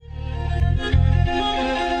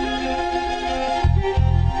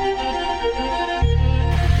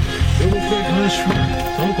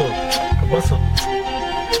quoi. Pas ça.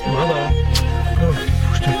 Voilà. Oh,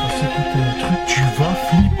 faut que je te fasse écouter un truc, tu vas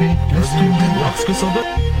flipper. Laisse tomber. Voir ce que ça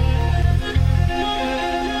donne.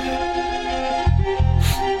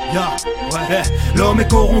 Ouais, l'homme est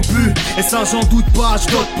corrompu, et ça j'en doute pas. Je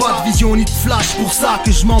dote pas de vision ni de flash, pour ça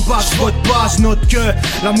que je m'en bats, je vote pas. Je note que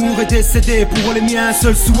l'amour est décédé, pour les miens un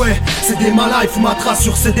seul souhait, c'est des ma life ou ma trace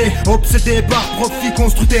sur CD. Obsédé par profit,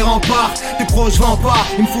 construis tes remparts. Tes proches vends pas,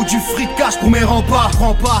 il me faut du fric cash pour mes remparts.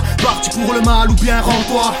 Prends pas, parti pour le mal ou bien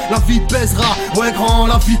rends-toi. La vie te baisera, ouais grand,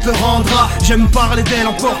 la vie te le rendra. J'aime parler d'elle,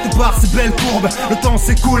 emporte par ces belles courbes. Le temps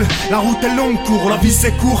s'écoule, la route est longue, court, la vie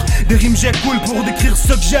c'est court. Des rimes j'écoule pour décrire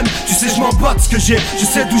ce que j'aime. Tu sais je m'en bats de ce que j'ai, je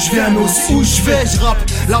sais d'où je viens mais aussi où je vais. Je rappe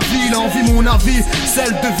la vie, l'envie, mon avis,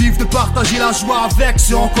 celle de vivre, de partager la joie avec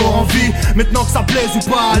ceux encore en vie. Maintenant que ça plaise ou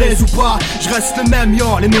pas, à l'aise ou pas, je reste le même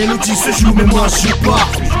yo. Les mélodies se jouent mais moi je joue pas.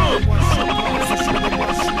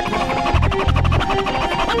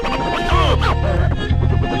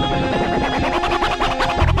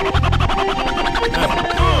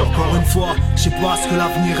 Encore une fois, je sais pas ce que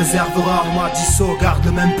l'avenir réservera. On m'a dit sauvegarde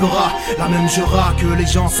le même pera, la même jura, que les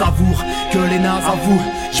gens savourent, que les nazes avouent.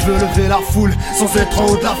 Je veux lever la foule sans être en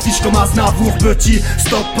haut de l'affiche comme Aznavour. Petit,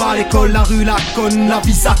 stop pas l'école, la rue, la conne, la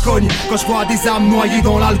vie ça cogne. Quand je vois des âmes noyées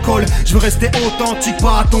dans l'alcool, je veux rester authentique,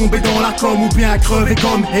 pas tomber dans la com. Ou bien crever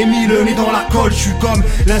comme Émile, le nez dans la colle. Je suis comme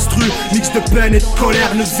l'instru, mix de peine et de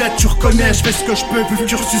colère. Le Z tu reconnais, je fais ce que je peux vu le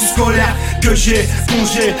cursus scolaire que j'ai.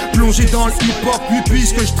 Congé, plongé dans le hip-hop, puis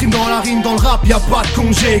puisque je stream dans la rime, dans le rap, y'a pas de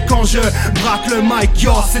congé. Quand je braque le mic,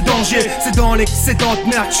 yo c'est danger. C'est dans l'excédent de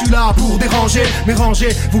merde, je suis là pour déranger. Mais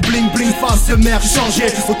ranger, vous bling bling face de merde changer.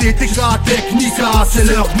 Au TTK technique, c'est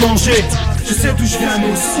l'heure de manger. Je sais d'où je viens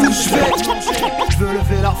mais aussi où je vais. Je veux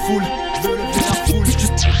lever la foule, je veux lever la foule.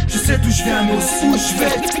 Je sais d'où je viens mais aussi où je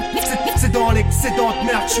vais. C'est dans l'excédent de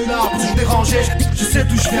merde, je suis là pour déranger. Je sais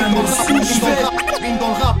d'où je viens mais aussi où je vais. Dans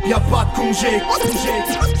le rap, y'a pas de congé.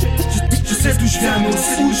 Je sais d'où je viens mais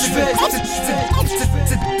aussi où je vais.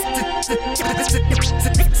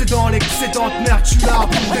 C'est dans l'excédent de merde, je suis là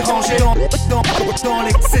pour déranger. Dans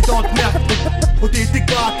l'excédent de merde. Au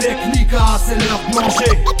TTK technica, c'est l'heure de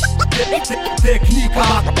manger. Technica,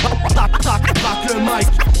 tac le mic,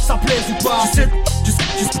 ça plaise ou pas. Je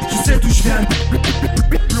sais d'où je viens.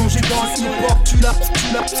 Plongé dans le hip-hop, tu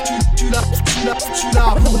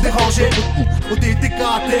l'as pour déranger. Au TTK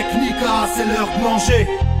technica, c'est l'heure de manger.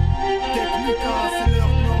 Technica, c'est l'heure